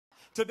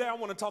Today I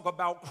want to talk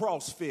about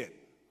CrossFit.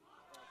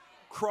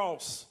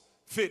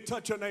 CrossFit.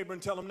 Touch your neighbor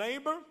and tell him,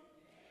 neighbor,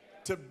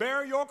 to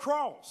bear your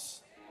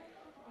cross,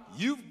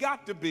 you've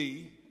got to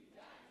be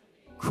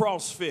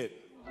CrossFit.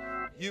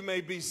 You may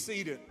be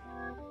seated.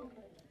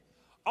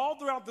 All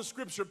throughout the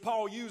scripture,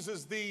 Paul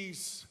uses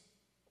these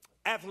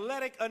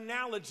athletic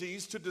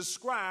analogies to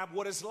describe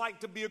what it's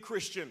like to be a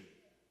Christian.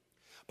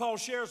 Paul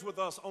shares with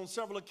us on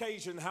several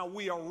occasions how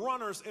we are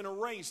runners in a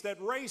race.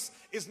 That race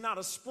is not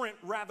a sprint,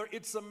 rather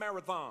it's a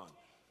marathon.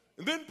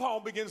 And then Paul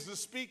begins to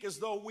speak as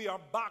though we are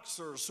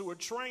boxers who are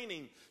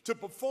training to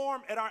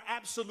perform at our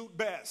absolute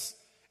best.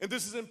 And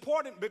this is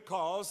important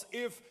because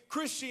if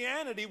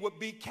Christianity would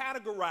be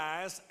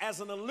categorized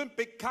as an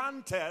Olympic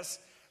contest,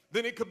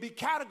 then it could be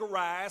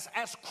categorized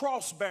as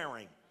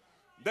cross-bearing.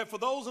 That for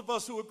those of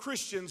us who are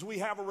Christians, we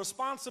have a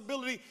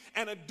responsibility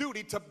and a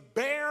duty to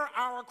bear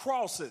our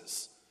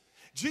crosses.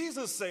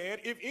 Jesus said,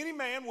 if any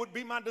man would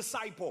be my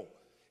disciple,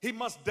 he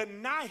must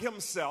deny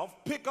himself,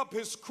 pick up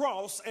his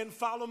cross, and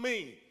follow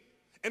me.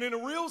 And in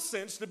a real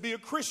sense, to be a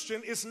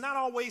Christian is not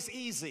always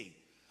easy,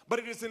 but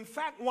it is in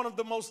fact one of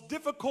the most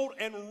difficult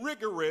and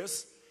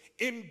rigorous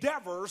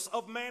endeavors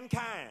of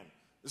mankind.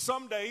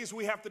 Some days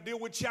we have to deal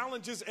with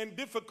challenges and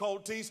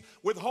difficulties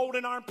with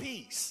holding our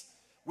peace.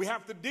 We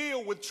have to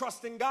deal with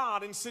trusting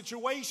God in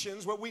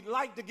situations where we'd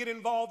like to get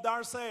involved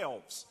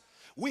ourselves.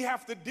 We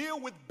have to deal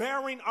with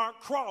bearing our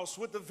cross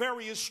with the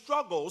various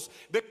struggles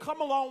that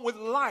come along with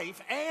life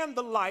and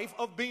the life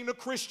of being a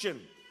Christian.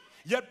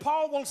 Yet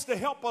Paul wants to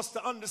help us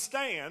to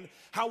understand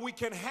how we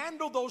can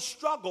handle those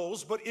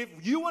struggles, but if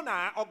you and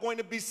I are going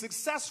to be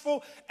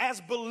successful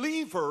as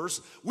believers,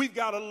 we've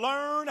got to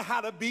learn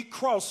how to be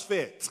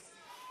CrossFit.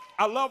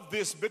 I love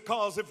this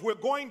because if we're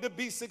going to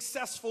be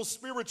successful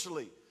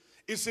spiritually,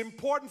 it's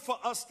important for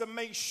us to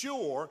make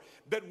sure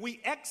that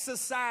we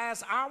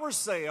exercise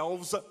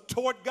ourselves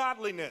toward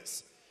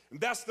godliness. And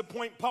that's the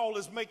point Paul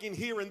is making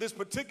here in this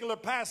particular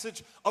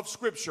passage of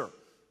Scripture.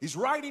 He's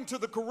writing to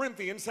the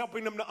Corinthians,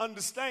 helping them to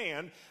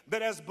understand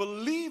that as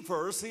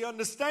believers, he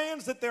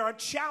understands that there are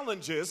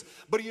challenges,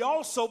 but he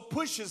also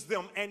pushes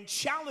them and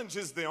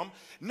challenges them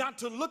not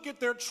to look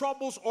at their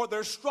troubles or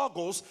their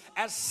struggles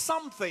as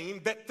something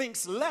that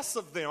thinks less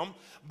of them,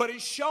 but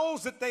it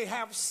shows that they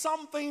have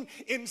something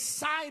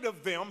inside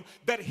of them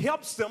that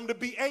helps them to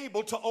be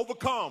able to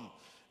overcome.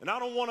 And I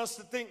don't want us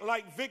to think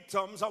like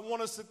victims. I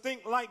want us to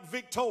think like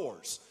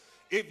victors.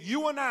 If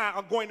you and I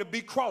are going to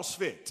be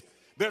CrossFit,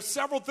 there's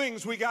several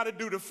things we got to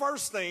do. The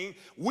first thing,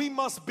 we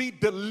must be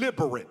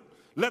deliberate.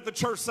 Let the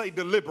church say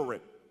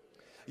deliberate.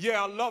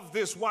 Yeah, I love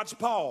this. Watch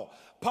Paul.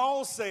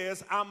 Paul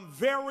says, I'm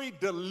very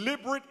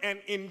deliberate and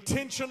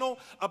intentional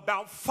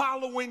about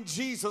following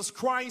Jesus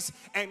Christ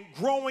and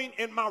growing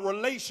in my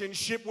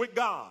relationship with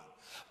God.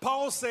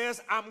 Paul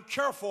says, I'm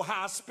careful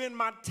how I spend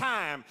my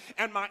time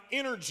and my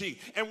energy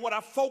and what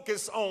I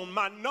focus on.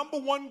 My number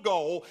one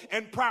goal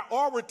and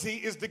priority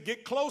is to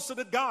get closer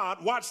to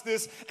God, watch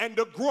this, and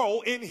to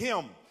grow in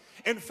him.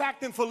 In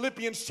fact, in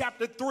Philippians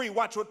chapter 3,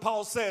 watch what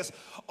Paul says,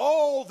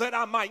 oh, that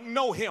I might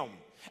know him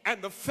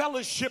and the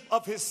fellowship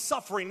of his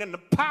suffering and the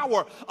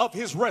power of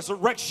his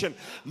resurrection.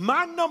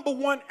 My number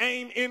one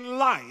aim in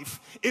life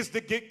is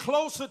to get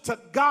closer to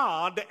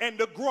God and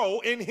to grow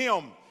in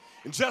him.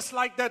 And just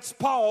like that's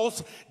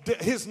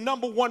his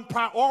number one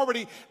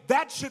priority,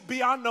 that should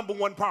be our number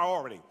one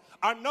priority.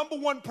 Our number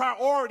one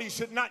priority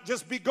should not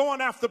just be going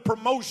after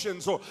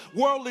promotions or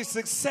worldly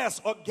success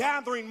or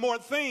gathering more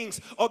things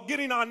or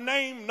getting our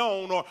name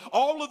known or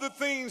all of the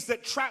things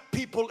that trap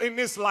people in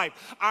this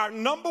life. Our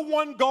number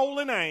one goal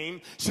and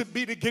aim should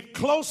be to get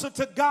closer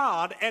to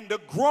God and to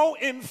grow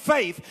in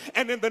faith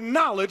and in the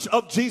knowledge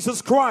of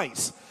Jesus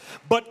Christ.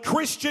 But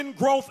Christian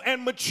growth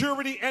and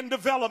maturity and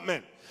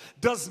development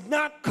does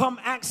not come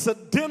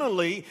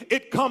accidentally,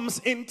 it comes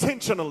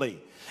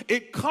intentionally.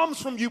 It comes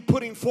from you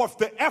putting forth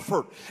the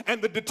effort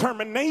and the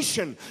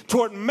determination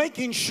toward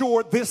making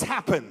sure this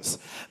happens.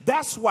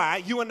 That's why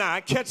you and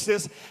I, catch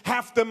this,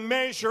 have to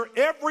measure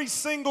every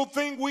single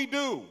thing we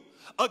do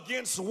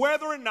against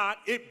whether or not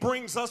it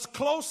brings us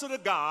closer to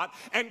God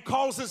and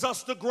causes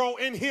us to grow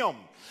in him.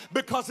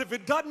 Because if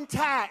it doesn't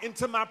tie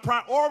into my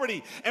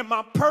priority and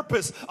my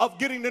purpose of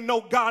getting to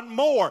know God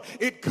more,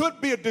 it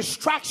could be a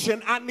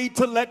distraction I need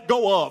to let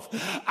go of.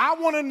 I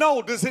want to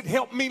know, does it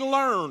help me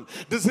learn?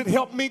 Does it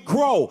help me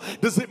grow?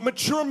 Does it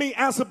mature me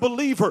as a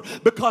believer?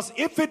 Because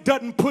if it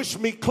doesn't push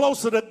me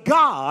closer to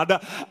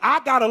God,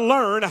 I got to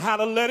learn how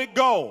to let it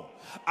go.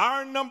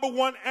 Our number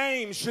one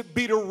aim should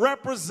be to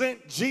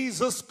represent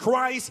Jesus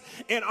Christ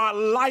in our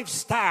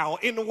lifestyle,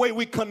 in the way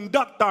we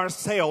conduct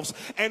ourselves.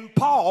 And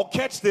Paul,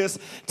 catch this,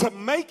 to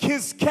make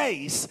his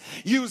case,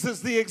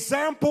 uses the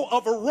example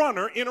of a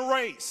runner in a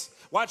race.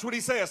 Watch what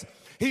he says.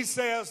 He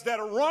says that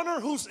a runner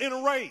who's in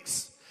a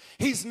race,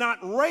 he's not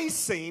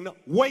racing,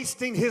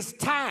 wasting his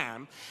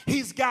time.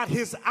 He's got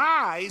his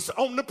eyes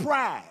on the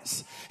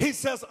prize. He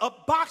says, a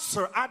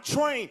boxer I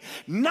train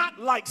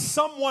not like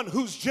someone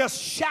who's just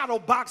shadow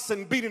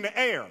boxing, beating the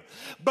air,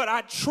 but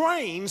I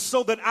train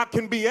so that I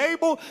can be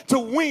able to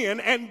win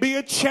and be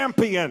a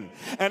champion.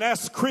 And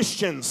as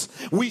Christians,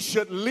 we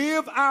should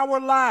live our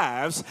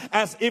lives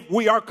as if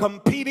we are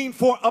competing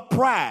for a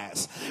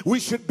prize. We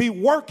should be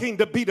working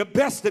to be the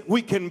best that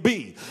we can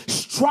be,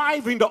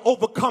 striving to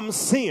overcome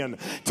sin,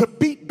 to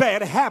beat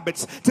bad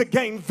habits, to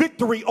gain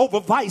victory over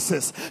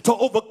vices, to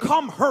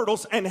overcome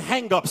hurdles and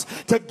hang-ups,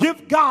 to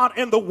give God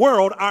and the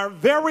world our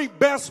very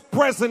best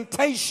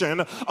presentation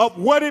of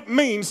what it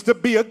means to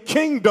be a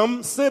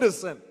kingdom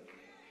citizen.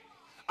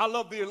 I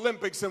love the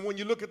Olympics, and when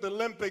you look at the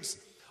Olympics,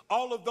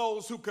 all of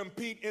those who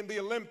compete in the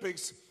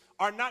Olympics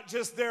are not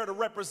just there to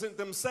represent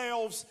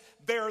themselves,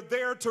 they're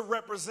there to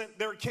represent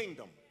their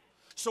kingdom.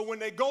 So when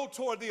they go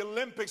toward the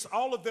Olympics,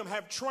 all of them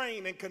have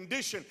trained and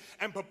conditioned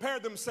and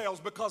prepared themselves,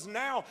 because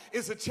now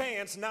is a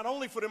chance not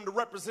only for them to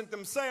represent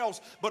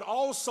themselves, but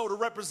also to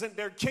represent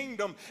their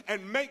kingdom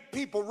and make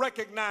people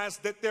recognize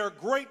that they're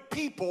great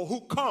people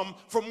who come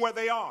from where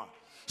they are.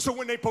 So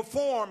when they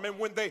perform and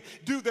when they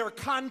do their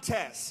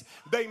contests,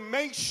 they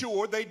make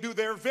sure they do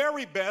their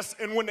very best.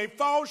 And when they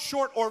fall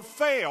short or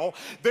fail,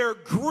 they're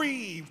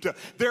grieved,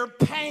 they're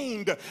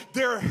pained,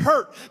 they're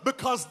hurt,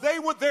 because they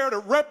were there to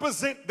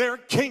represent their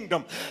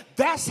kingdom.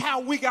 That's how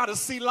we got to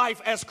see life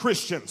as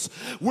Christians.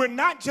 We're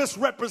not just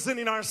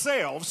representing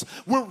ourselves,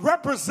 we're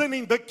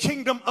representing the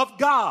kingdom of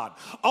God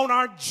on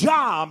our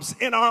jobs,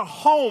 in our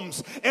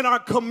homes, in our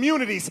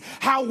communities,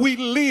 how we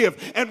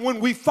live. And when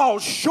we fall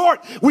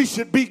short, we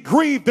should be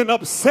grieved and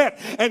upset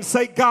and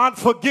say, God,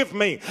 forgive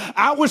me.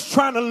 I was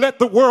trying to let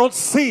the world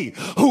see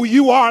who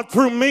you are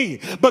through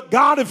me. But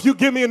God, if you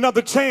give me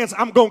another chance,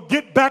 I'm going to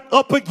get back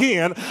up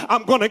again.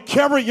 I'm going to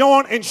carry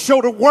on and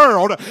show the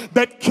world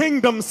that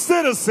kingdom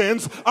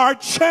citizens are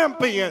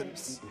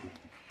champions.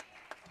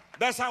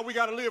 That's how we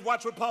got to live.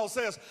 Watch what Paul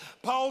says.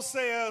 Paul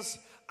says,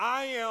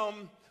 I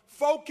am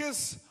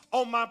focused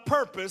on my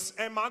purpose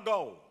and my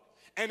goal.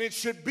 And it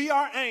should be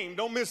our aim,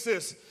 don't miss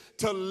this,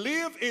 to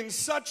live in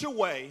such a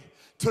way,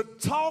 to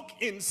talk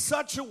in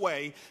such a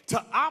way,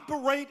 to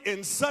operate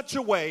in such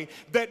a way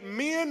that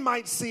men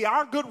might see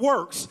our good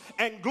works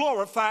and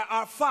glorify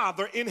our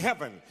Father in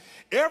heaven.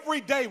 Every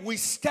day we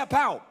step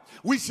out,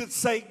 we should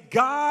say,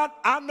 God,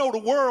 I know the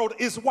world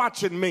is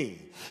watching me.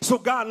 So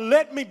God,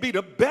 let me be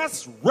the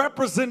best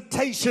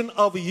representation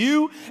of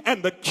you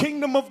and the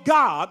kingdom of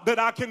God that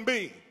I can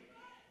be.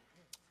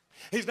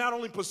 He's not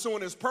only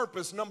pursuing his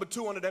purpose, number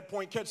two under that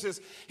point, catch this,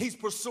 he's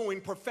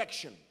pursuing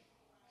perfection.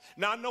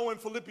 Now, I know in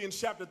Philippians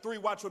chapter 3,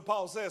 watch what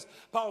Paul says.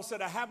 Paul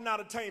said, I have not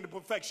attained to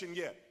perfection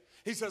yet.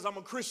 He says, I'm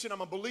a Christian, I'm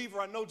a believer,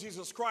 I know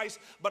Jesus Christ,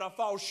 but I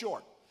fall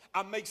short.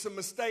 I make some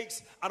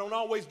mistakes. I don't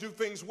always do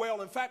things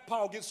well. In fact,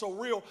 Paul gets so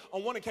real.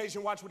 On one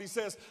occasion, watch what he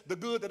says, the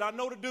good that I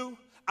know to do,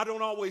 I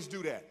don't always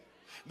do that.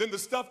 Then the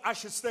stuff I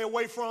should stay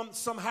away from,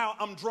 somehow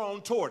I'm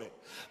drawn toward it.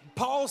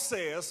 Paul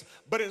says,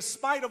 but in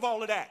spite of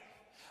all of that,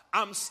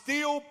 I'm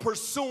still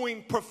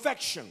pursuing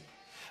perfection,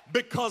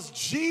 because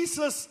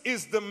Jesus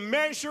is the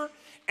measure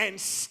and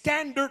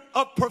standard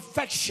of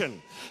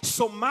perfection.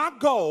 So my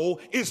goal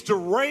is to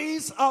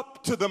raise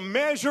up to the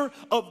measure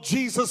of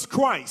Jesus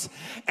Christ.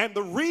 And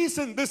the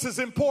reason this is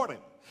important,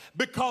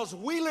 because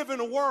we live in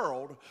a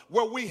world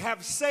where we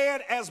have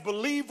said as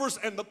believers,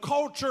 and the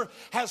culture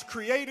has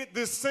created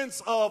this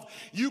sense of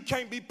you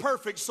can't be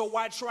perfect, so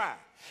why try?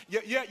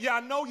 Yeah,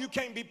 I know you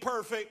can't be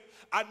perfect.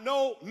 I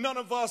know none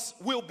of us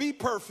will be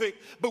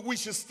perfect, but we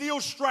should still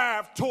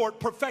strive toward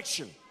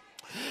perfection.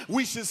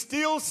 We should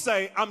still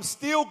say, I'm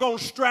still going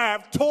to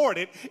strive toward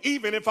it,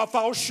 even if I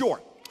fall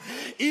short.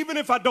 Even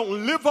if I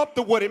don't live up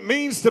to what it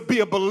means to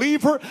be a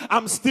believer,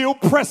 I'm still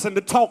pressing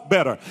to talk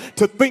better,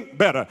 to think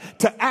better,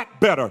 to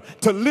act better,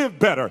 to live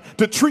better,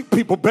 to treat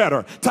people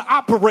better, to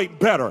operate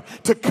better,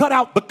 to cut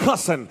out the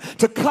cussing,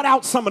 to cut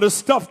out some of the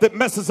stuff that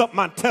messes up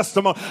my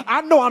testimony. I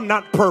know I'm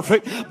not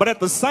perfect, but at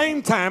the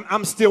same time,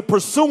 I'm still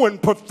pursuing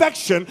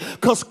perfection,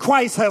 because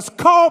Christ has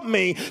called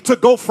me to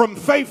go from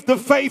faith to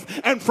faith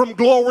and from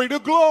glory to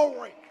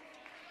glory.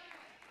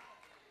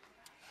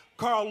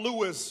 Carl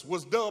Lewis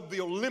was dubbed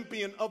the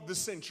Olympian of the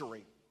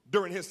century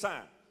during his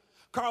time.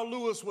 Carl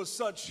Lewis was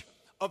such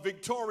a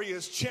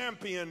victorious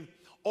champion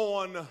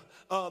on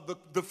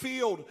the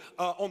field,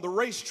 on the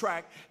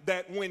racetrack,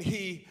 that when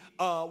he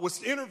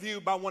was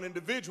interviewed by one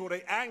individual,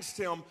 they asked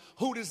him,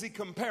 who does he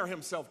compare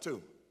himself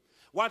to?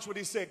 Watch what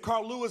he said.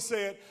 Carl Lewis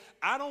said,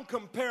 I don't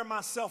compare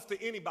myself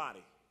to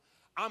anybody.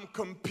 I'm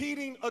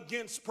competing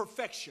against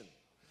perfection,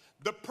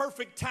 the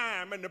perfect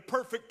time and the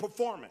perfect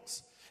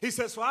performance. He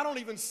says, so I don't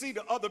even see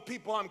the other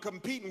people I'm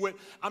competing with.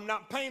 I'm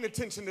not paying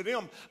attention to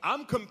them.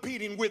 I'm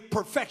competing with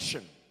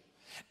perfection.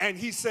 And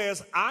he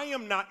says, I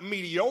am not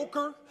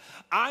mediocre.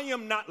 I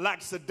am not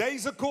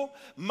lackadaisical.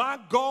 My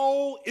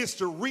goal is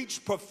to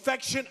reach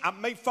perfection. I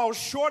may fall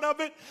short of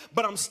it,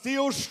 but I'm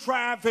still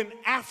striving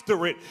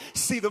after it.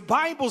 See, the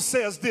Bible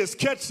says this,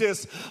 catch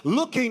this,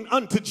 looking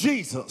unto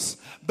Jesus,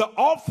 the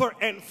author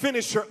and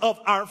finisher of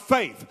our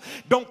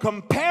faith. Don't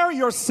compare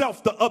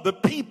yourself to other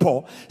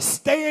people.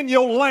 stay in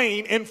your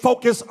lane and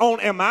focus on,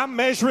 am I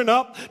measuring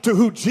up to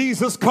who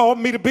Jesus called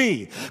me to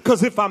be?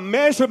 Because if I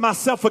measure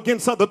myself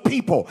against other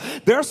people,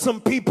 there's some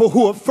people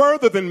who are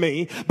further than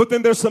me, but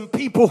then there's some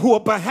people who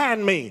are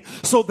behind me.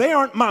 So they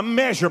aren't my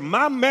measure.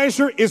 My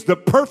measure is the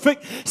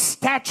perfect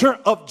stature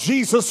of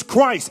Jesus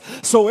Christ.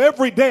 So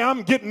every day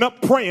I'm getting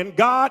up praying,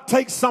 God,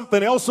 take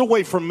something else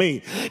away from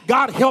me.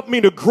 God, help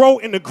me to grow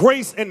in the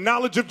grace and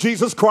knowledge of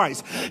Jesus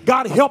Christ.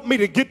 God, help me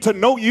to get to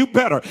know you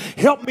better.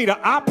 Help me to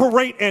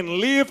operate and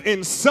live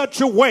in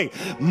such a way.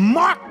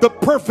 Mark the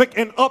perfect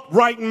and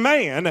upright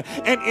man,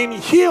 and in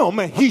him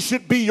he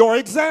should be your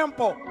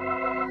example.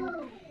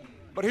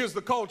 But here's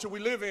the culture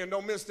we live in.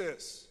 Don't miss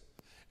this.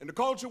 In the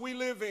culture we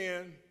live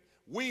in,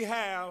 we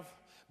have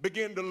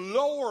begun to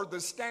lower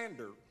the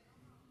standard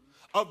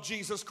of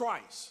Jesus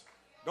Christ.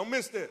 Don't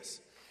miss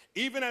this.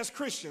 Even as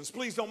Christians,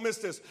 please don't miss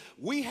this.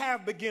 We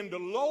have begun to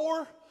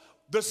lower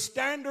the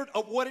standard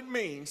of what it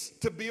means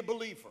to be a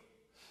believer.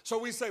 So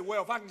we say,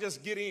 well, if I can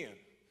just get in,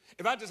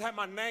 if I just have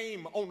my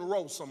name on the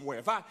roll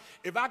somewhere,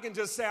 if I can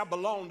just say I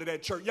belong to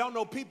that church. Y'all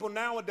know people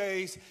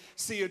nowadays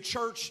see a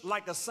church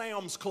like a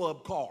Sam's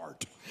Club card.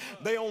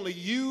 They only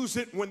use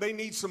it when they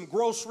need some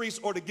groceries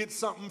or to get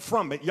something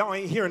from it. Y'all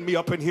ain't hearing me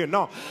up in here.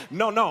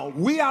 No.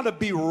 We ought to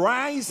be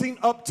rising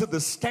up to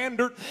the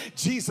standard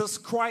Jesus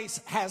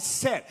Christ has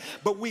set.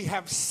 But we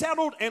have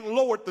settled and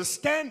lowered the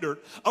standard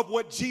of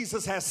what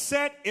Jesus has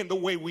set in the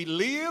way we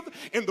live,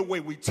 in the way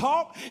we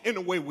talk, in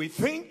the way we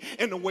think,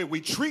 in the way we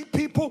treat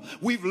people.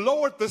 We've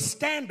lowered the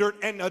standard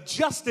and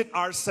adjusted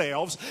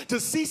ourselves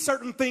to see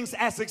certain things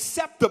as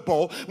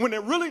acceptable when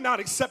they're really not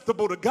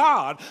acceptable to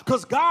God,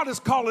 because God is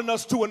calling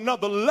us to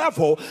another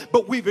level,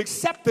 but we've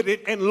accepted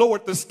it and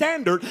lowered the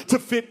standard to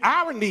fit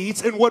our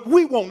needs and what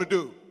we want to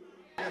do.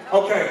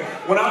 Okay,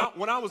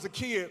 when I was a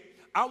kid,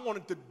 I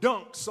wanted to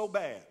dunk so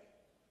bad.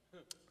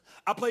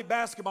 I played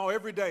basketball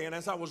every day, and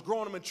as I was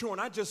growing and maturing,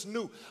 I just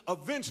knew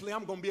eventually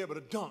I'm going to be able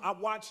to dunk. I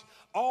watched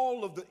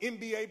all of the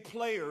NBA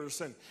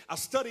players, and I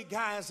studied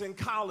guys in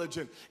college,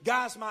 and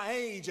guys my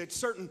age at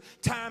certain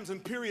times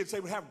and periods, they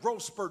would have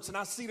growth spurts, and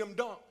I see them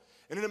dunk.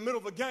 And in the middle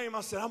of a game, I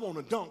said, I want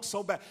to dunk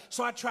so bad.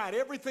 So I tried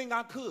everything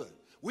I could.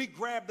 We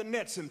grabbed the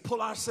nets and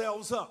pull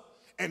ourselves up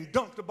and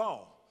dunk the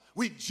ball.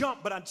 We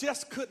jumped, but I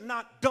just could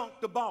not dunk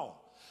the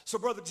ball. So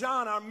Brother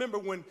John, I remember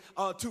when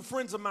two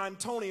friends of mine,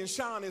 Tony and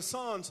Sean, his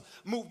sons,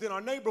 moved in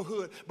our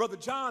neighborhood, Brother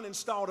John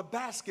installed a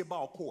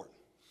basketball court.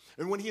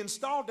 And when he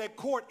installed that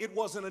court, it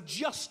was an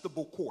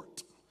adjustable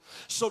court.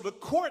 So the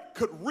court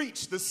could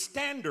reach the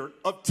standard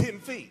of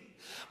 10 feet.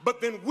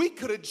 But then we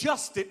could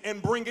adjust it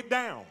and bring it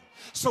down.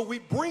 So we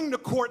bring the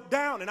court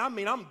down, and I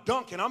mean, I'm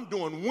dunking, I'm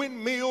doing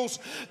windmills,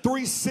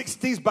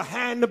 360s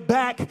behind the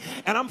back,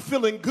 and I'm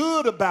feeling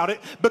good about it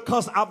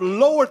because I've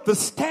lowered the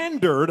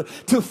standard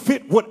to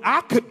fit what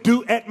I could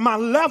do at my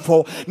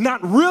level,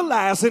 not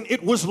realizing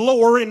it was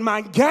lowering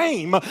my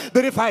game,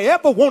 that if I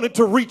ever wanted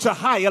to reach a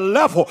higher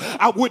level,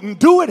 I wouldn't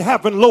do it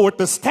having lowered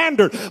the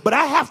standard, but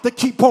I have to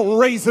keep on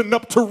raising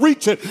up to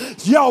reach it.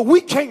 Y'all, we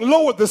can't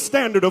lower the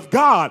standard of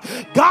God.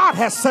 God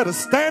has set a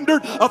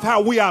standard of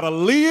how we ought to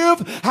live,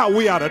 how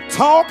we ought to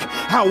talk,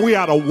 how we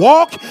ought to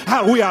walk,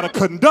 how we ought to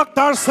conduct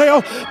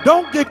ourselves.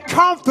 Don't get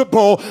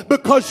comfortable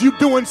because you're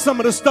doing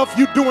some of the stuff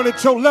you're doing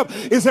at your level.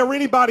 Is there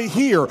anybody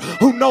here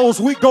who knows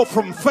we go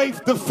from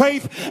faith to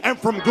faith and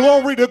from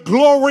glory to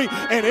glory,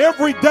 and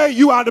every day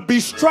you ought to be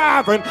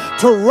striving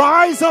to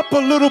rise up a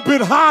little bit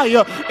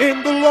higher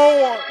in the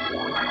Lord?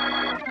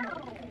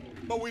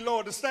 But we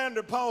lower the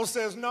standard. Paul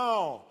says,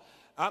 no,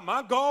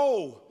 my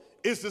goal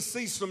is to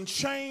see some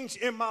change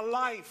in my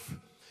life,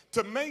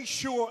 to make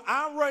sure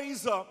I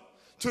raise up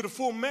to the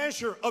full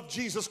measure of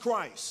Jesus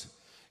Christ.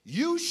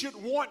 You should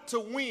want to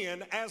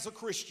win as a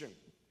Christian.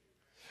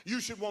 You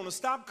should want to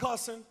stop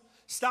cussing,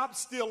 stop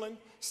stealing,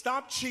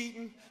 stop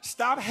cheating,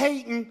 stop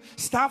hating,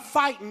 stop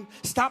fighting,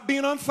 stop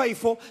being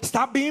unfaithful,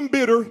 stop being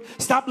bitter,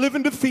 stop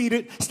living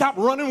defeated, stop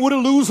running with a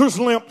loser's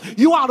limp.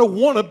 You ought to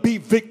want to be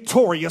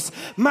victorious.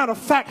 Matter of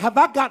fact, have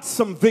I got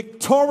some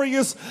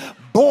victorious,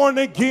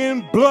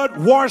 born-again,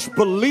 blood-washed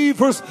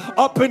believers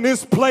up in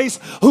this place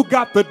who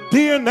got the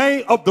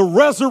DNA of the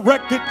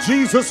resurrected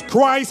Jesus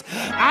Christ?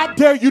 I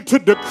dare you to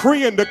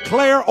decree and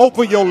declare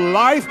over your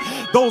life,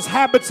 those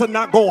habits are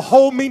not going to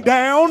hold me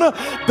down.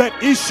 That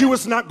issue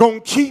is not going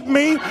to keep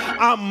me.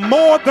 I'm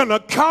more than a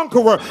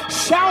conqueror.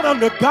 Shout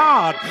unto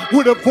God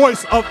with a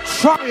voice of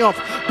triumph.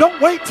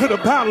 Don't wait till the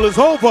battle is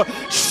over.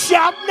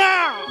 Shout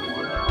now.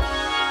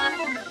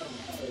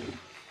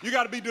 You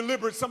got to be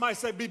deliberate. Somebody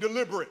say be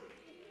deliberate.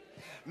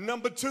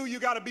 Number two, you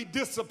got to be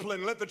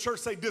disciplined. Let the church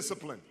say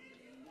discipline.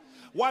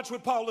 Watch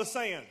what Paul is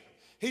saying.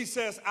 He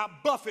says, I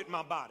buffet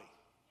my body.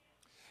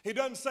 He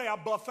doesn't say I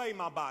buffet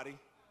my body.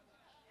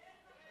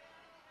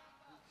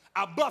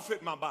 I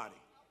buffet my body.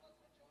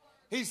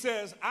 He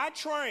says, I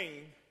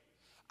train,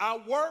 I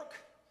work,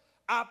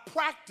 I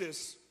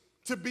practice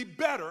to be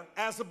better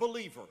as a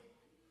believer.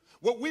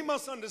 What we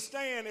must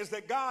understand is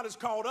that God has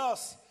called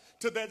us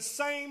to that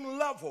same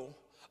level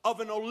of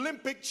an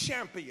Olympic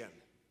champion.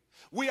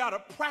 We ought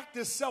to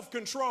practice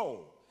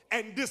self-control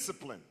and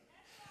discipline.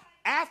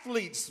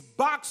 Athletes,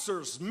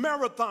 boxers,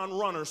 marathon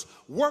runners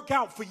work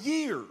out for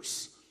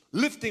years,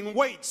 lifting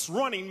weights,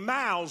 running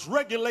miles,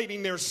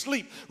 regulating their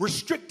sleep,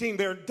 restricting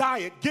their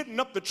diet, getting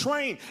up to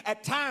train.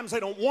 At times they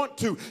don't want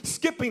to,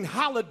 skipping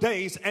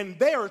holidays, and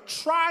they're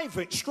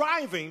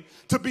striving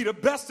to be the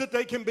best that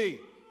they can be.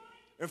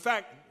 In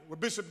fact, where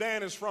Bishop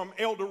Dan is from,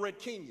 Eldoret,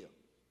 Kenya,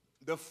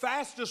 the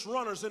fastest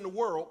runners in the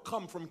world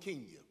come from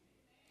Kenya.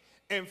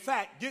 In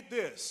fact, get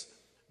this,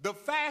 the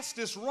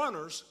fastest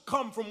runners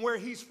come from where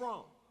he's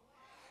from.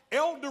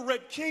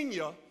 Eldoret,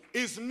 Kenya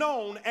is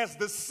known as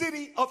the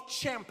city of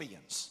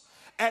champions.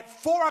 At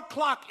 4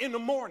 o'clock in the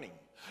morning,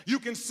 you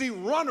can see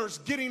runners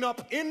getting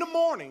up in the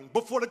morning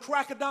before the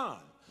crack of dawn,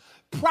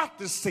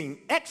 practicing,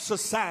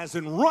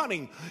 exercising,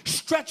 running,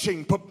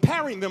 stretching,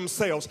 preparing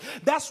themselves.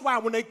 That's why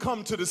when they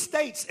come to the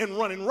States and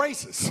running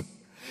races,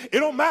 it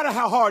don't matter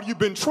how hard you've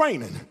been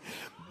training.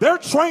 They're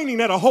training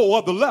at a whole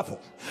other level.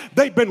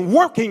 They've been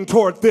working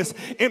toward this.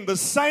 In the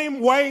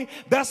same way,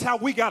 that's how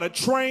we got to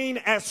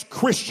train as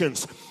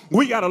Christians.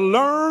 We got to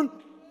learn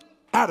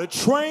how to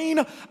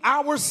train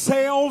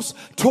ourselves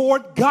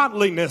toward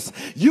godliness.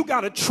 You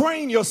got to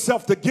train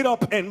yourself to get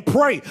up and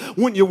pray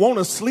when you want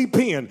to sleep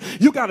in.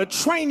 You got to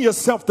train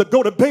yourself to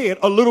go to bed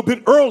a little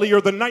bit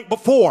earlier the night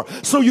before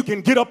so you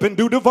can get up and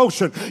do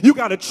devotion. You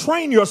got to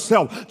train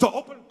yourself to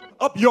open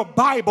up your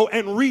Bible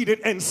and read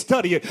it and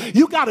study it.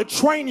 You got to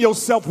train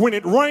yourself when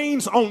it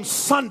rains on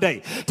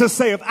Sunday to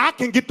say, if I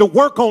can get to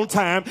work on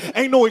time,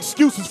 ain't no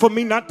excuses for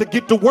me not to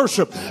get to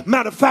worship.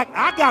 Matter of fact,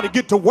 I got to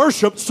get to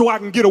worship so I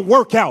can get a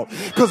workout.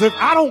 Because if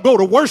I don't go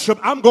to worship,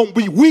 I'm going to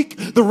be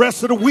weak the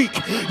rest of the week.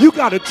 You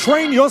got to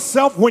train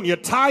yourself when you're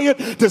tired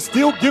to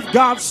still give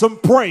God some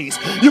praise.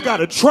 You got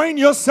to train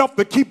yourself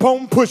to keep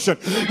on pushing.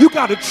 You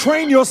got to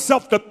train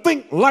yourself to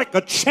think like a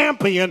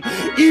champion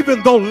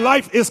even though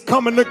life is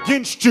coming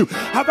against you.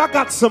 Have I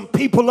got some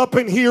people up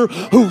in here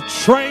who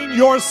train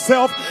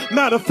yourself?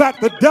 Matter of fact,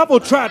 the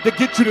devil tried to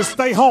get you to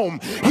stay home.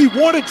 He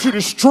wanted you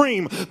to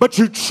stream, but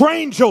you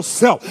trained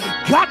yourself,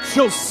 got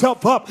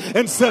yourself up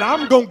and said,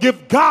 I'm going to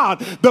give God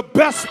the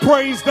best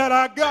praise that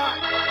I got.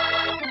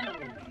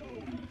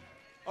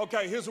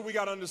 Okay, here's what we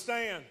got to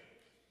understand.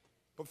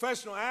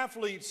 Professional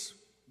athletes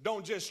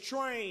don't just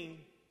train.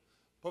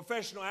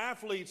 Professional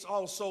athletes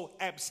also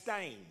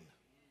abstain.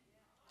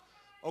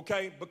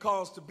 Okay,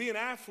 because to be an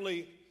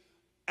athlete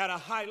at a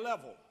high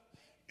level,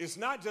 it's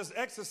not just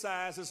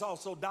exercise, it's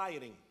also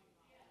dieting.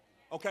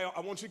 Okay, I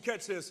want you to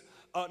catch this.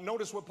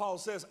 Notice what Paul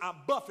says, I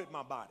buffet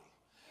my body.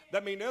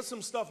 That means there's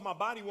some stuff my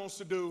body wants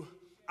to do,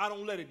 I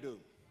don't let it do.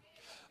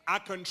 I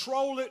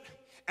control it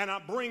and I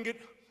bring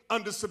it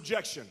under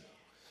subjection.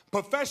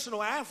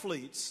 Professional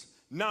athletes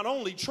not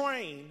only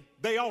train,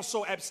 they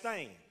also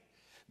abstain.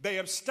 They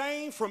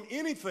abstain from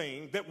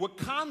anything that would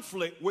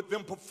conflict with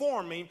them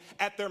performing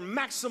at their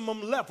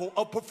maximum level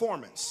of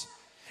performance.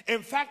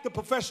 In fact, the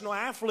professional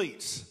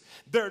athletes,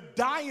 their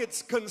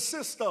diets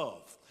consist of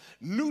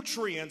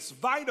nutrients,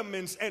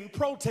 vitamins, and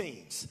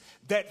proteins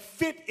that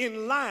fit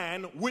in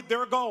line with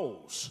their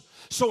goals.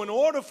 So in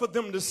order for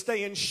them to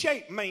stay in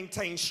shape,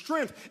 maintain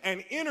strength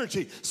and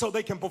energy so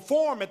they can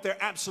perform at their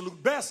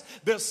absolute best,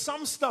 there's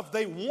some stuff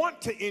they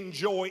want to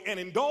enjoy and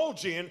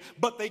indulge in,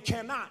 but they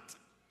cannot.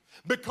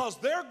 Because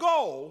their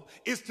goal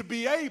is to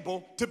be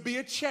able to be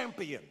a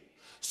champion.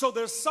 So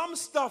there's some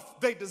stuff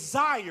they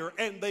desire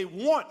and they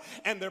want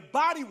and their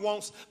body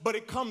wants, but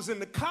it comes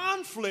into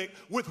conflict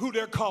with who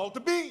they're called to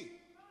be.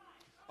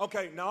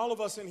 Okay, now all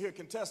of us in here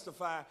can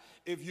testify,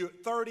 if you're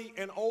 30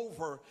 and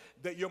over,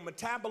 that your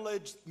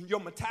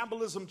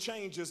metabolism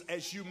changes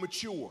as you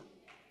mature.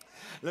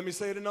 Let me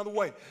say it another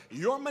way.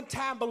 Your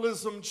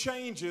metabolism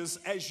changes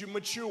as you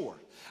mature.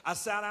 I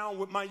sat down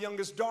with my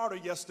youngest daughter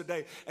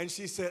yesterday, and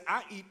she said,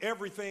 I eat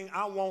everything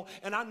I want,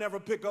 and I never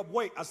pick up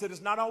weight. I said,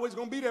 it's not always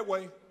going to be that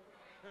way.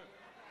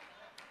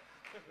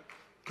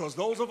 Because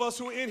those of us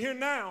who are in here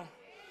now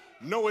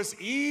know it's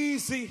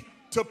easy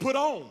to put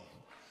on,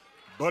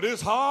 but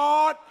it's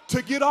hard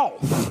to get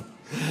off.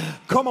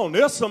 Come on,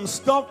 there's some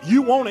stuff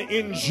you want to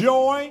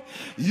enjoy,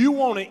 you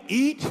want to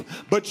eat,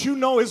 but you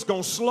know it's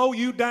going to slow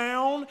you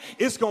down.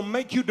 It's going to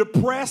make you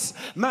depressed.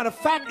 Matter of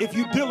fact, if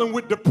you're dealing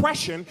with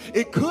depression,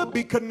 it could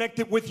be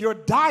connected with your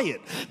diet,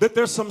 that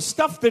there's some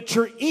stuff that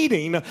you're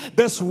eating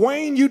that's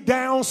weighing you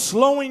down,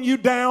 slowing you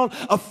down,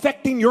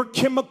 affecting your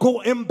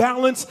chemical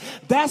imbalance.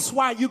 That's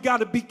why you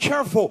got to be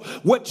careful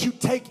what you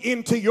take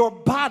into your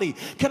body.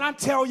 Can I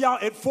tell y'all,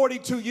 at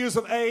 42 years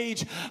of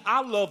age,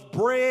 I love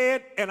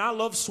bread and I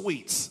love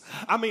sweets.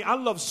 I mean, I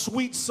love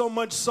sweets so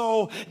much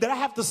so that I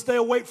have to stay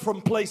away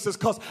from places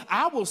because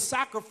I will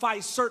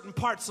sacrifice certain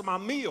parts of my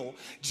meal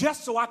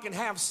just so I can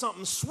have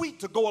something sweet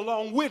to go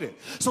along with it.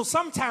 So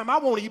sometimes I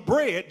won't eat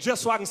bread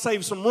just so I can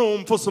save some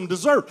room for some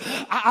dessert.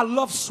 I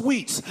love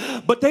sweets,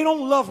 but they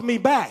don't love me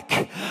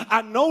back.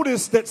 I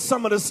noticed that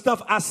some of the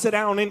stuff I sit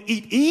down and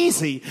eat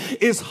easy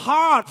is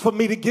hard for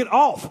me to get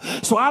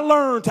off. So I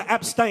learned to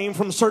abstain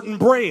from certain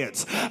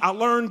breads. I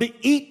learned to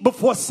eat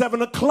before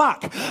 7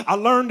 o'clock. I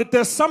learned that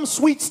there's some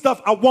sweet stuff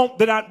stuff I want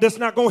that's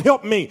not going to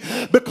help me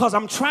because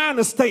I'm trying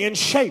to stay in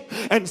shape.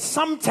 And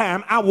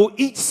sometime I will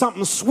eat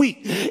something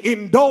sweet,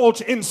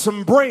 indulge in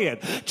some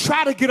bread,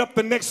 try to get up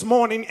the next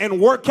morning and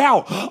work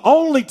out,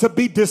 only to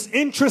be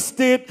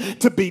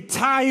disinterested, to be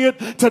tired,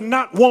 to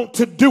not want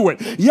to do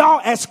it.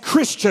 Y'all, as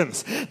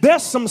Christians,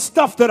 there's some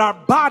stuff that our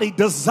body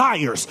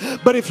desires,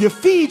 but if you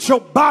feed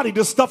your body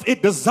the stuff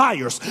it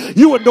desires,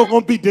 you are not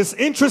going to be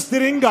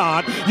disinterested in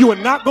God. You are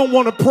not going to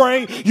want to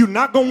pray. You're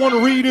not going to want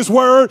to read his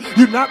word.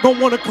 You're not going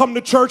to want to come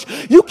to church.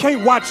 You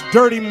can't watch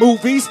dirty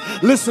movies,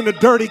 listen to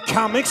dirty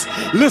comics,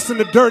 listen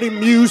to dirty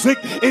music,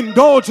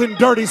 indulge in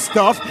dirty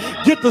stuff,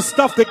 get the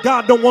stuff that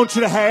God don't want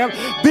you to have,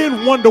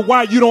 then wonder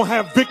why you don't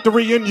have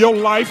victory in your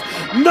life.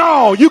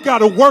 No, you got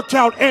to work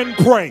out and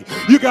pray.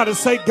 You got to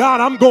say,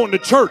 God, I'm going to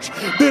church.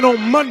 Then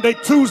on Monday,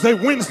 Tuesday,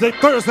 Wednesday,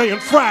 Thursday,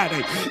 and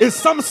Friday, it's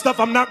some stuff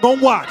I'm not going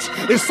to watch.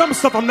 It's some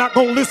stuff I'm not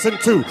going to listen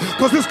to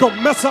because it's going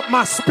to mess up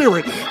my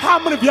spirit. How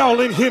many of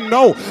y'all in here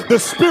know the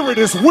spirit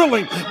is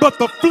willing, but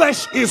the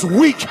flesh is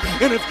weak?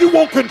 And if you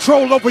want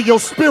control over your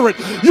spirit,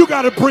 you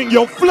got to bring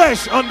your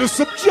flesh under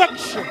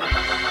subjection.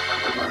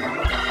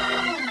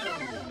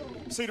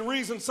 See, the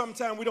reason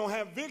sometimes we don't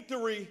have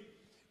victory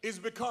is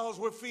because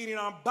we're feeding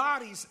our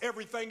bodies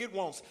everything it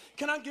wants.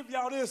 Can I give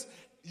y'all this?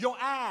 Your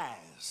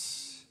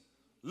eyes,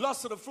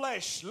 lust of the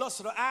flesh, lust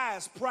of the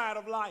eyes, pride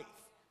of life.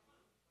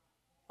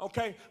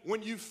 Okay,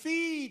 when you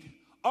feed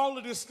all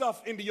of this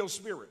stuff into your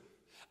spirit,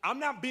 I'm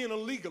not being a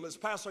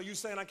legalist. Pastor, are you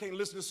saying I can't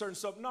listen to certain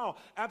stuff? No,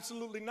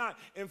 absolutely not.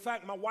 In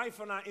fact, my wife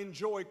and I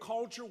enjoy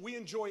culture. We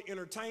enjoy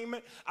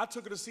entertainment. I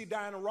took her to see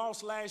Diana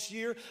Ross last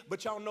year,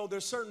 but y'all know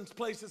there's certain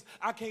places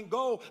I can't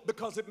go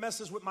because it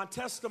messes with my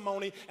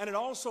testimony, and it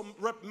also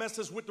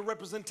messes with the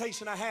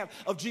representation I have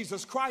of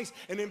Jesus Christ.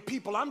 And then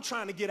people I'm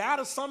trying to get out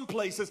of some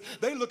places,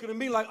 they looking at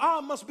me like, oh,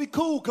 it must be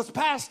cool because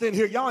Pastor in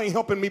here, y'all ain't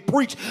helping me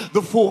preach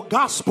the full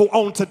gospel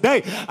on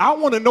today. I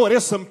want to know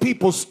there's some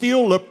people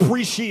still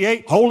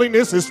appreciate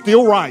holiness is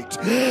still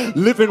right.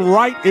 Living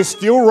right is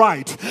still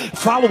right.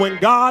 Following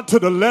God to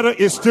the letter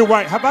is still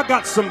right. Have I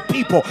got some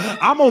people?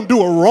 I'm going to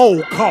do a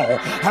roll call.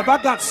 Have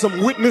I got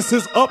some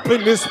witnesses up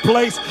in this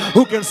place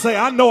who can say,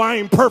 I know I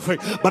ain't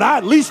perfect, but I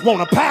at least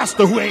want a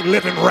pastor who ain't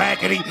living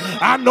raggedy.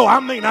 I know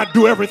I may not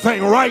do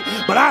everything right,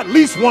 but I at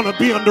least want to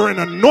be under an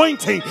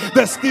anointing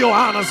that still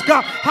honors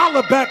God.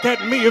 Holler back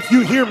at me if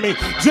you hear me,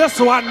 just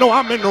so I know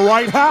I'm in the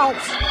right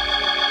house.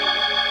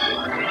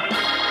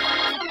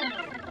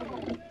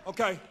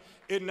 Okay.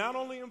 It not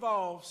only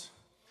involves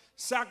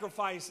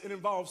sacrifice, it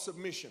involves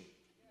submission.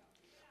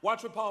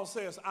 Watch what Paul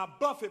says. I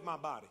buffet my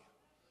body,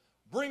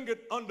 bring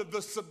it under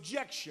the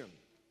subjection.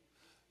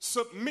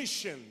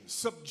 Submission,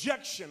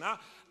 subjection.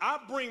 I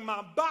bring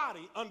my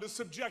body under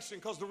subjection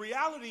because the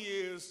reality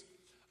is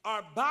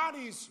our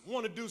bodies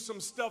want to do some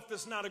stuff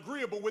that's not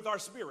agreeable with our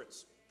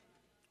spirits.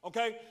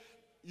 Okay?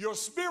 Your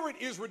spirit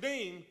is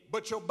redeemed,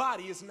 but your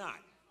body is not.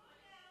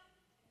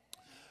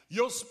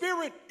 Your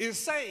spirit is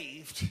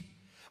saved,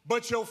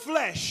 but your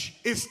flesh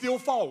is still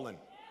falling.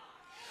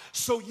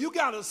 So you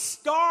got to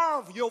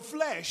starve your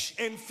flesh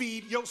and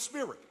feed your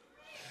spirit.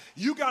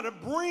 You got to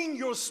bring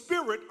your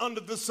spirit under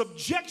the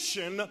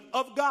subjection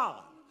of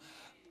God.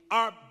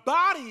 Our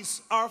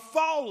bodies are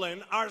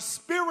fallen, our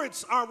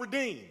spirits are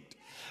redeemed.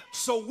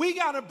 So we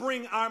got to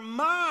bring our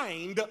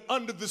mind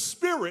under the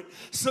spirit,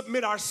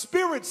 submit our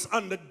spirits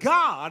under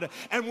God,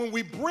 and when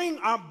we bring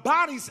our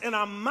bodies and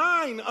our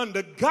mind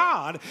under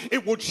God,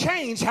 it will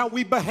change how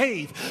we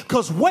behave,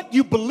 because what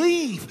you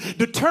believe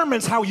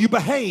determines how you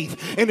behave.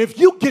 And if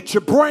you get your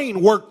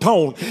brain worked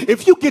on,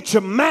 if you get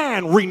your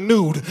mind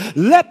renewed,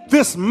 let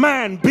this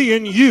mind be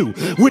in you,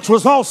 which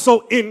was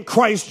also in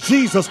Christ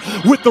Jesus,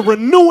 with the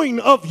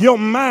renewing of your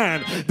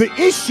mind. The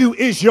issue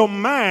is your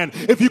mind.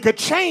 If you could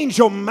change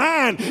your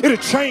mind, it'll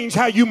change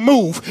how you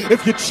move.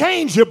 If you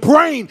change your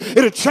brain,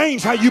 it'll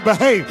change how you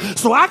behave.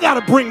 So I got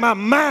to bring my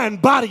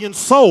mind, body, and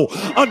soul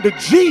under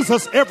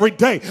Jesus every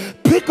day.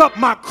 Pick up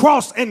my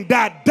cross and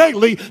die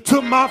daily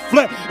to my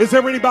flesh. Is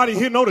there anybody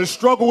here know the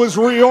struggle is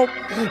real?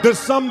 That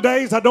some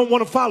days I don't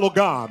want to follow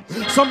God.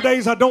 Some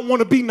days I don't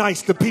want to be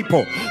nice to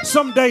people.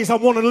 Some days I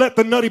want to let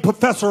the nutty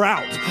professor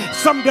out.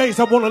 Some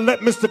days I want to let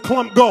Mr.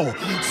 Clump go.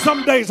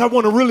 Some days I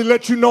want to really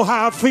let you know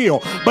how I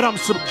feel. But I'm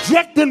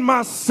subjecting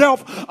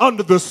myself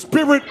under the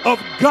Spirit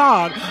of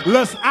God,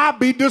 lest I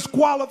be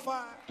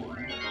disqualified.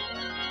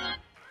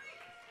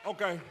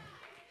 Okay.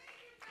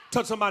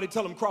 Touch somebody,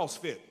 tell them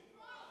CrossFit.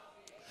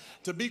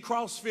 To be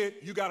CrossFit,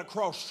 you got to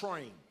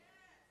cross-train.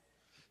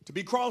 To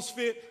be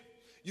CrossFit,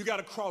 you got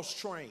to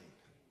cross-train.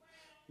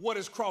 What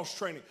is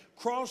cross-training?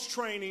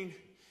 Cross-training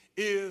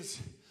is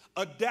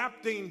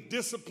adapting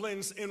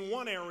disciplines in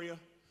one area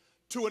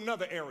to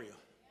another area.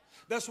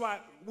 That's why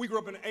we grew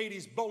up in the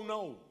 80s, Bo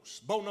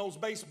knows. Bo knows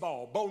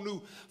baseball. Bo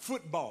knew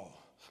football.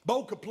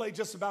 Bo could play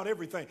just about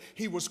everything.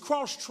 He was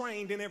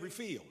cross-trained in every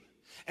field.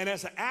 And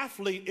as an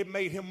athlete, it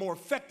made him more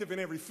effective in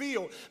every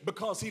field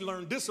because he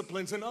learned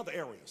disciplines in other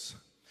areas.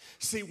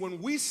 See,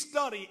 when we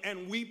study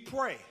and we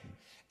pray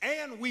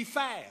and we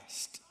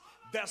fast,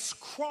 that's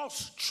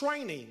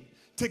cross-training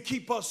to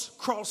keep us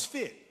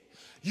cross-fit.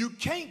 You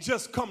can't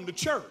just come to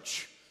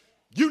church.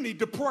 You need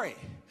to pray.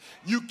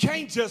 You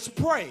can't just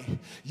pray.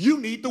 You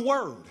need the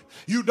word.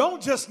 You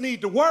don't just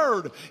need the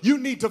word. You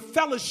need to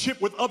fellowship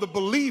with other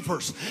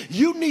believers.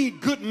 You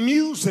need good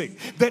music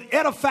that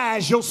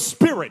edifies your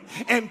spirit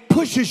and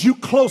pushes you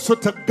closer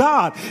to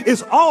God.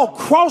 It's all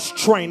cross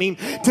training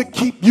to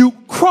keep you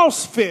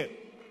CrossFit.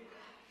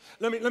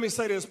 Let me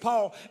say this.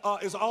 Paul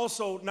is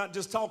also not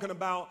just talking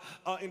about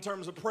in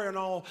terms of prayer and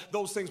all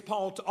those things.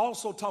 Paul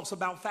also talks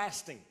about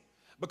fasting.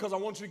 Because I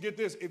want you to get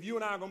this. If you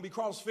and I are going to be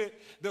CrossFit,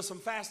 there's some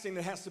fasting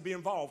that has to be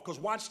involved.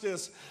 Because watch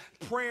this.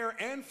 Prayer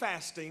and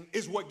fasting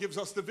is what gives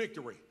us the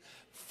victory.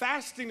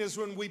 Fasting is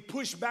when we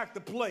push back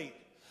the plate,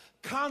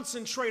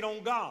 concentrate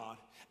on God,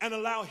 and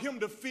allow him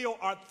to fill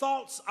our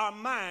thoughts, our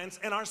minds,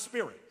 and our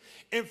spirit.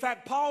 In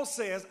fact, Paul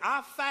says,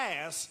 I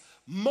fast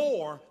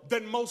more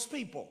than most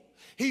people.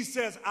 He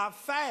says, I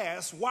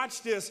fast,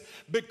 watch this,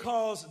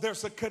 because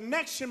there's a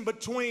connection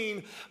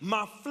between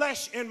my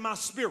flesh and my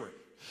spirit.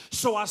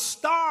 So I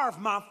starve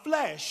my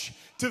flesh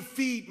to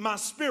feed my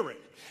spirit.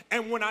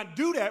 And when I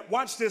do that,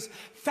 watch this,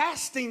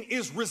 fasting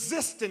is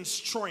resistance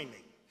training.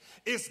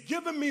 It's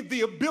given me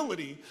the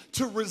ability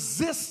to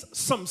resist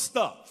some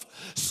stuff.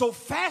 So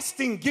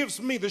fasting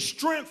gives me the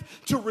strength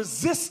to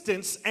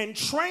resistance and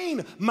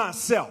train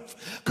myself.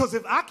 Because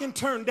if I can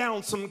turn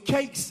down some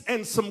cakes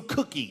and some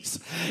cookies,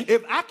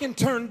 if I can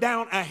turn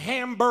down a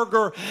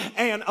hamburger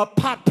and a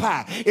pot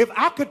pie, if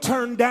I could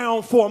turn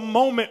down for a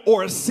moment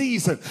or a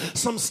season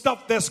some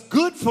stuff that's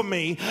good for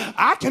me,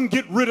 I can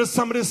get rid of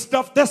some of this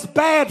stuff that's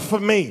bad for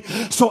me.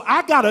 So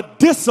I got to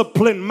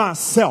discipline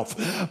myself,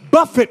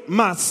 buffet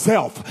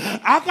myself.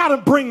 I got to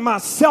bring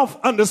myself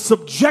under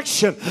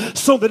subjection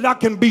so that I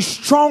can be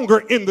stronger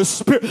in the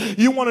spirit.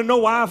 You want to know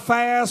why I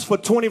fast for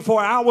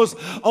 24 hours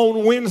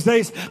on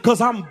Wednesdays?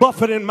 Because I'm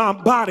buffeting my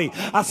body.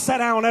 I sat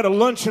down at a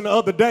luncheon the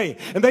other day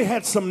and they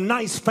had some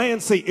nice,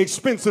 fancy,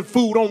 expensive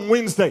food on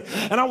Wednesday.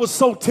 And I was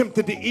so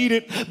tempted to eat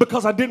it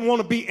because I didn't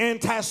want to be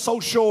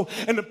antisocial.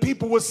 And the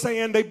people were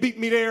saying, they beat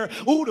me there.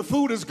 Ooh, the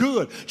food is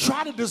good.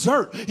 Try the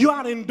dessert. You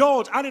ought to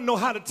indulge. I didn't know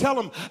how to tell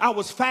them I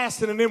was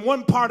fasting. And then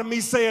one part of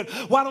me said,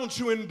 why don't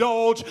you indulge?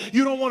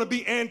 You don't want to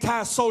be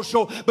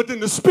antisocial. But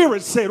then the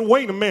Spirit said,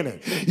 wait a minute.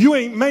 You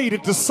ain't made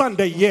it to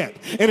Sunday yet.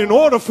 And in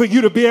order for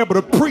you to be able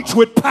to preach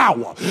with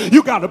power,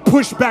 you got to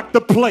push back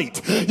the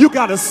plate. You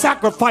got to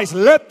sacrifice.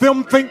 Let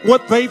them think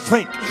what they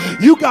think.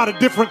 You got a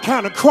different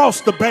kind of cross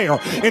to bear.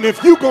 And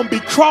if you're going to be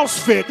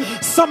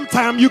CrossFit,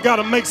 sometime you got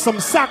to make some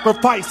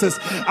sacrifices.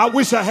 I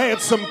wish I had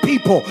some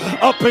people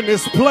up in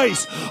this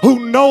place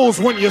who knows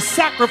when you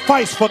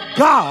sacrifice for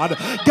God,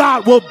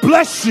 God will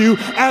bless you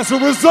as a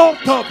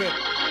result of it.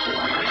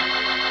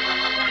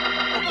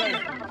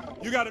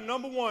 You got to,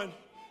 number one,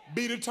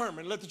 be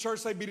determined. Let the church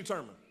say be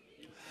determined.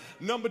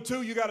 Number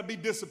two, you got to be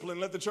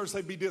disciplined. Let the church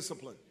say be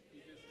disciplined.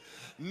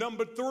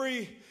 Number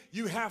three,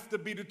 you have to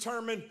be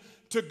determined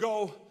to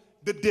go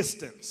the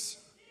distance.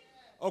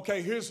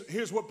 Okay,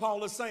 here's what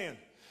Paul is saying.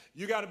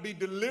 You got to be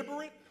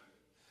deliberate.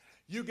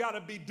 You got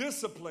to be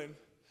disciplined.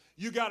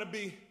 You got to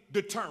be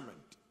determined.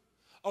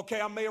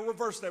 Okay, I may have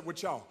reversed that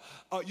with y'all.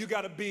 You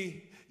got to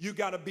be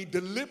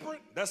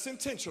deliberate. That's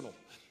intentional.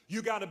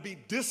 You got to be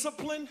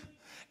disciplined.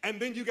 And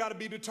then you got to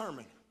be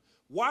determined.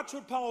 Watch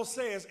what Paul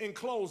says in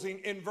closing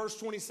in verse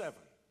 27.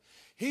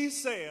 He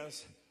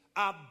says,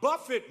 I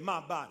buffet my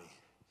body,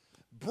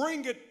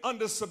 bring it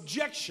under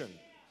subjection,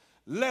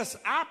 lest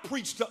I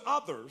preach to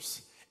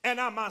others and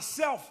I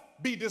myself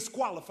be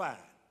disqualified.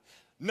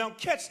 Now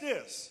catch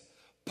this.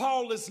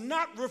 Paul is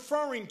not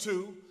referring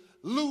to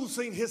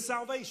losing his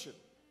salvation.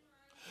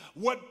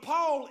 What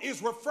Paul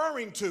is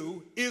referring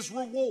to is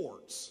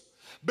rewards.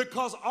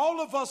 Because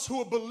all of us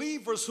who are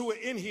believers who are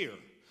in here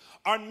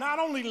are not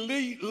only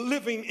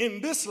living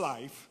in this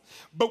life,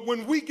 but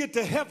when we get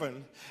to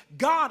heaven,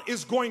 God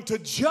is going to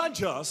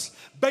judge us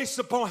based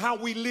upon how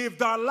we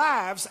lived our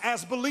lives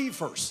as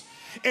believers.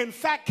 In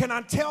fact, can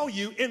I tell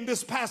you in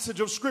this passage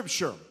of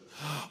scripture,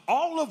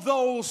 all of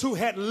those who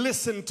had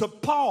listened to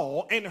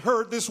Paul and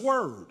heard this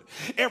word,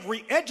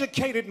 every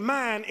educated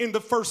mind in the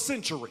first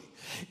century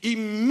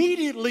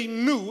immediately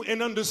knew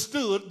and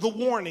understood the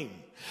warning.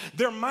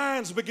 Their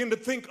minds began to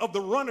think of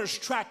the runner's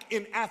track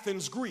in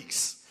Athens,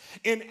 Greece.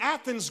 In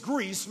Athens,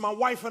 Greece, my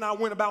wife and I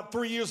went about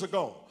 3 years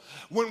ago.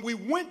 When we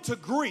went to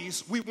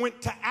Greece, we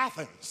went to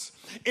Athens.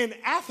 In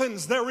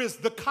Athens, there is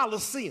the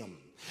Colosseum.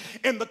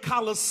 In the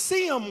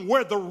Colosseum,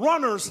 where the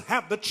runners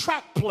have the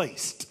track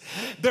placed,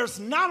 there's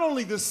not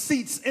only the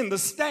seats in the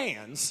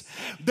stands,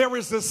 there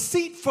is a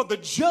seat for the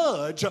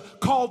judge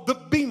called the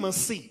Bema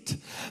seat.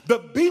 The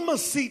Bema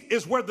seat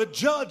is where the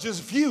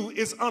judge's view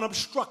is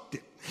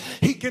unobstructed.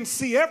 He can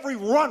see every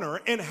runner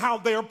and how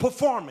they're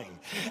performing.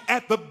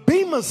 At the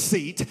Bema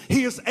seat,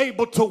 he is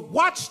able to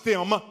watch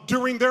them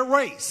during their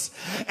race.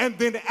 And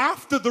then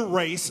after the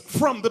race,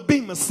 from the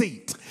Bema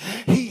seat,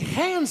 he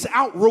hands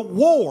out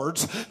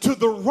rewards to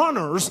the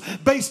runners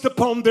based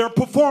upon their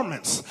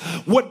performance.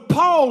 What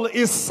Paul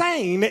is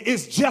saying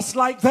is just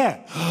like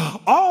that.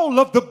 All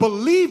of the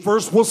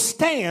believers will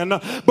stand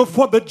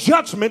before the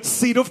judgment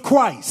seat of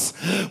Christ.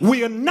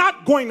 We are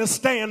not going to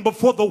stand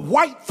before the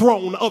white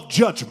throne of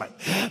judgment.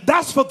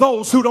 That's for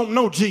those who don't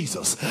know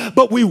Jesus.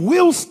 But we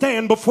will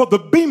stand before the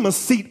bema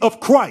seat of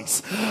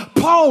Christ.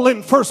 Paul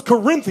in 1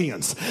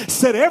 Corinthians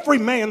said every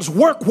man's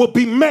work will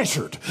be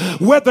measured,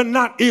 whether or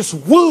not it's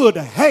wood,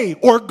 hay,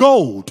 or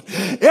gold.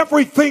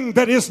 Everything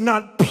that is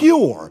not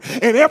pure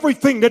and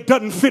everything that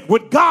doesn't fit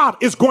with God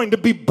is going to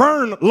be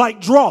burned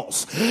like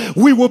dross.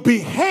 We will be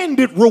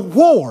handed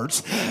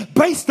rewards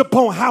based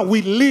upon how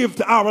we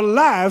lived our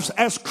lives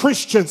as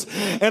Christians.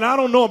 And I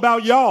don't know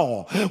about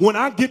y'all, when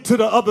I get to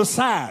the other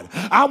side,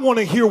 I want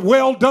to hear,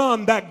 well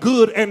done, that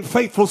good and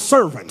faithful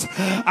servant.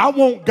 I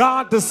want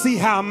God to see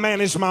how I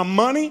manage my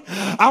money.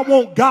 I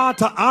want God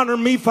to honor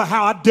me for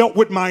how I dealt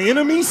with my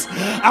enemies.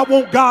 I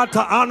want God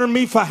to honor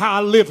me for how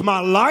I lived my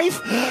life.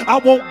 I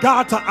want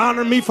God to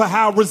honor me for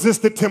how I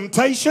resisted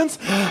temptations.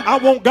 I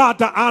want God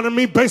to honor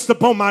me based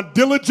upon my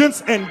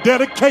diligence and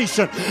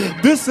dedication.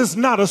 This is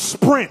not a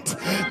sprint.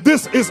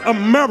 This is a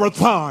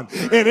marathon.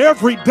 And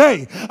every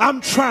day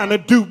I'm trying to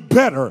do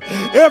better.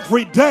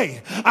 Every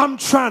day I'm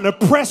trying to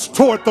press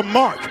toward the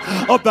mark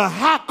of the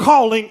high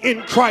calling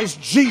in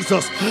Christ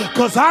Jesus.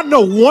 Because I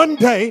know one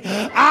day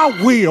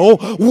I will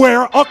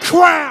wear a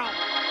crown.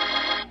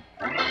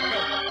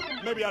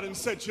 Maybe I didn't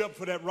set you up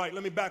for that right.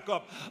 Let me back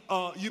up.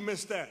 You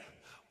missed that.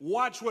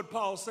 Watch what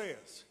Paul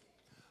says.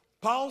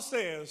 Paul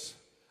says,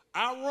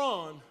 I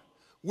run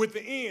with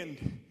the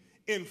end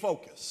in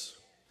focus.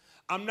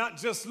 I'm not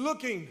just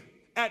looking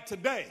at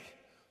today.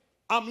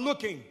 I'm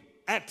looking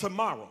at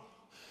tomorrow.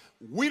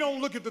 We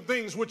don't look at the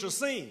things which are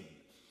seen,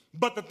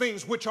 but the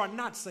things which are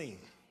not seen.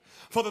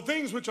 For the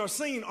things which are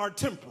seen are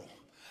temporal,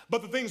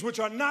 but the things which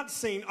are not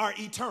seen are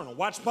eternal.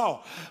 Watch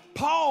Paul.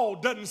 Paul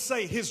doesn't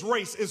say his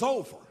race is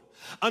over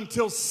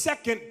until 2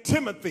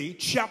 Timothy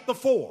chapter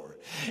 4.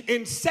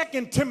 In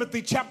 2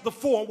 Timothy chapter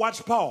 4,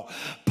 watch Paul.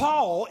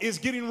 Paul is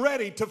getting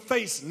ready to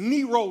face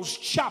Nero's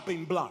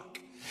chopping block.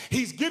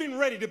 He's getting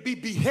ready to be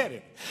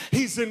beheaded.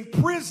 He's in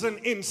prison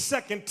in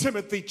 2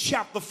 Timothy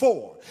chapter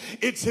 4.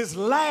 It's his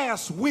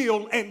last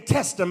will and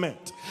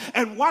testament.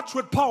 And watch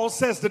what Paul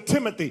says to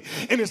Timothy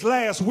in his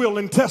last will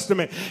and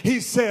testament.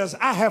 He says,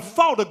 I have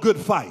fought a good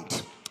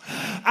fight.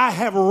 I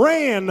have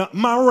ran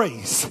my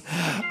race.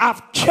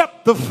 I've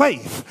kept the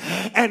faith.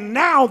 And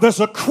now there's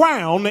a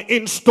crown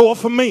in store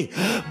for me.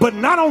 But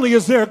not only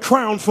is there a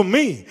crown for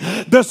me,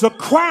 there's a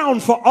crown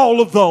for all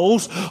of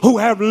those who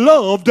have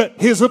loved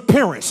his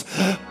appearance.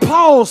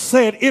 Paul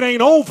said it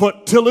ain't over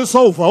till it's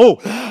over. Oh,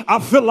 I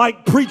feel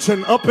like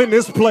preaching up in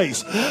this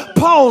place.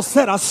 Paul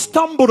said I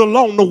stumbled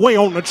along the way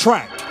on the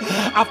track.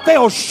 I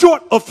fell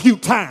short a few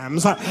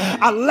times.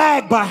 I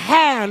lagged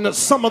behind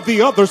some of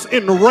the others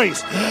in the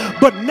race.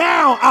 But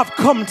now I've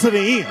come to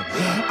the end.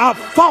 I've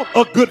fought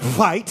a good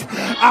fight.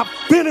 I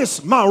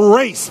finished my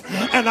race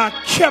and I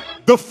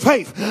kept the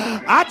faith.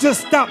 I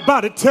just stopped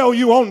by to tell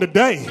you on the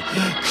day,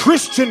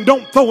 Christian,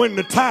 don't throw in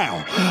the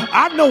towel.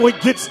 I know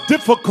it gets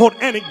difficult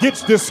and it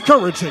gets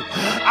discouraging.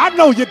 I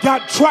know you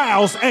got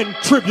trials and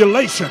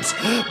tribulations,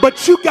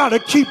 but you got to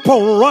keep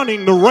on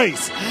running the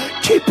race.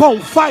 Keep on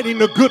fighting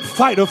the good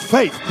fight of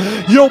faith.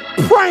 Your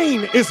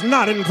praying is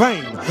not in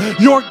vain.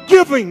 Your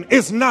giving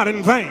is not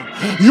in vain.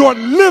 Your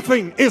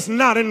living is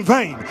not in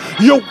vain.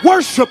 Your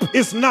worship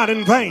is not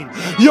in vain.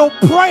 Your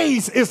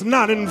praise is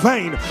not in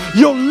vain.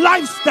 Your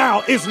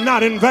lifestyle is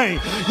not in vain.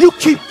 You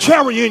keep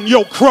carrying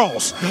your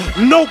cross.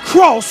 No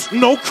cross,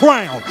 no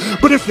crown.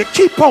 But if you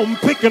keep on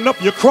picking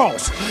up your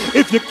cross,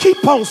 if you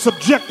keep on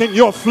subjecting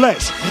your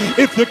flesh,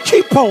 if you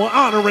keep on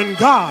honoring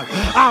God,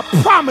 I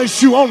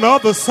promise you on the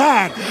other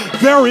side,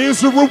 there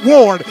is a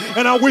reward.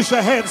 And I wish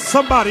I had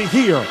somebody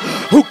here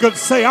who could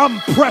say, I'm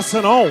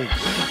pressing on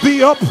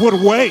the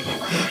upward way.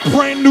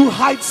 Brand new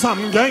heights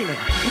I'm gaining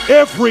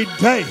every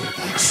day.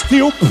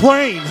 Still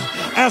praying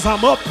as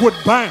I'm upward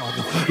bound.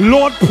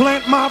 Lord,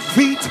 plant my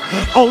feet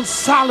on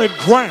solid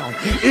ground.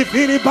 If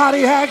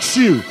anybody asks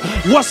you,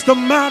 what's the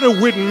matter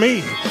with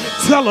me?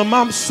 Tell them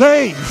I'm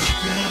saved,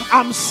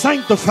 I'm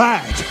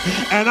sanctified,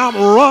 and I'm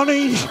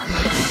running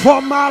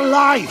for my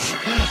life.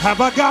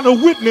 Have I got a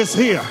witness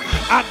here?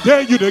 I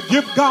dare you to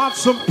give God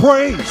some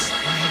praise.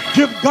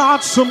 Give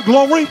God some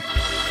glory.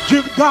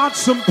 Give God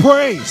some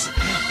praise.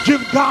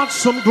 Give God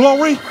some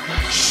glory.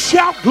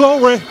 Shout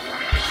glory.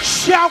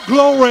 Shout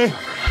glory.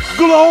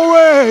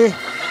 Glory.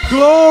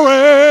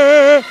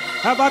 Glory.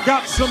 Have I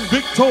got some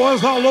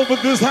victors all over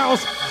this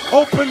house?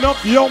 Open up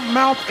your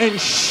mouth and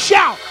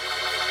shout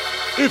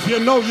if you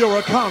know you're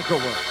a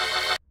conqueror.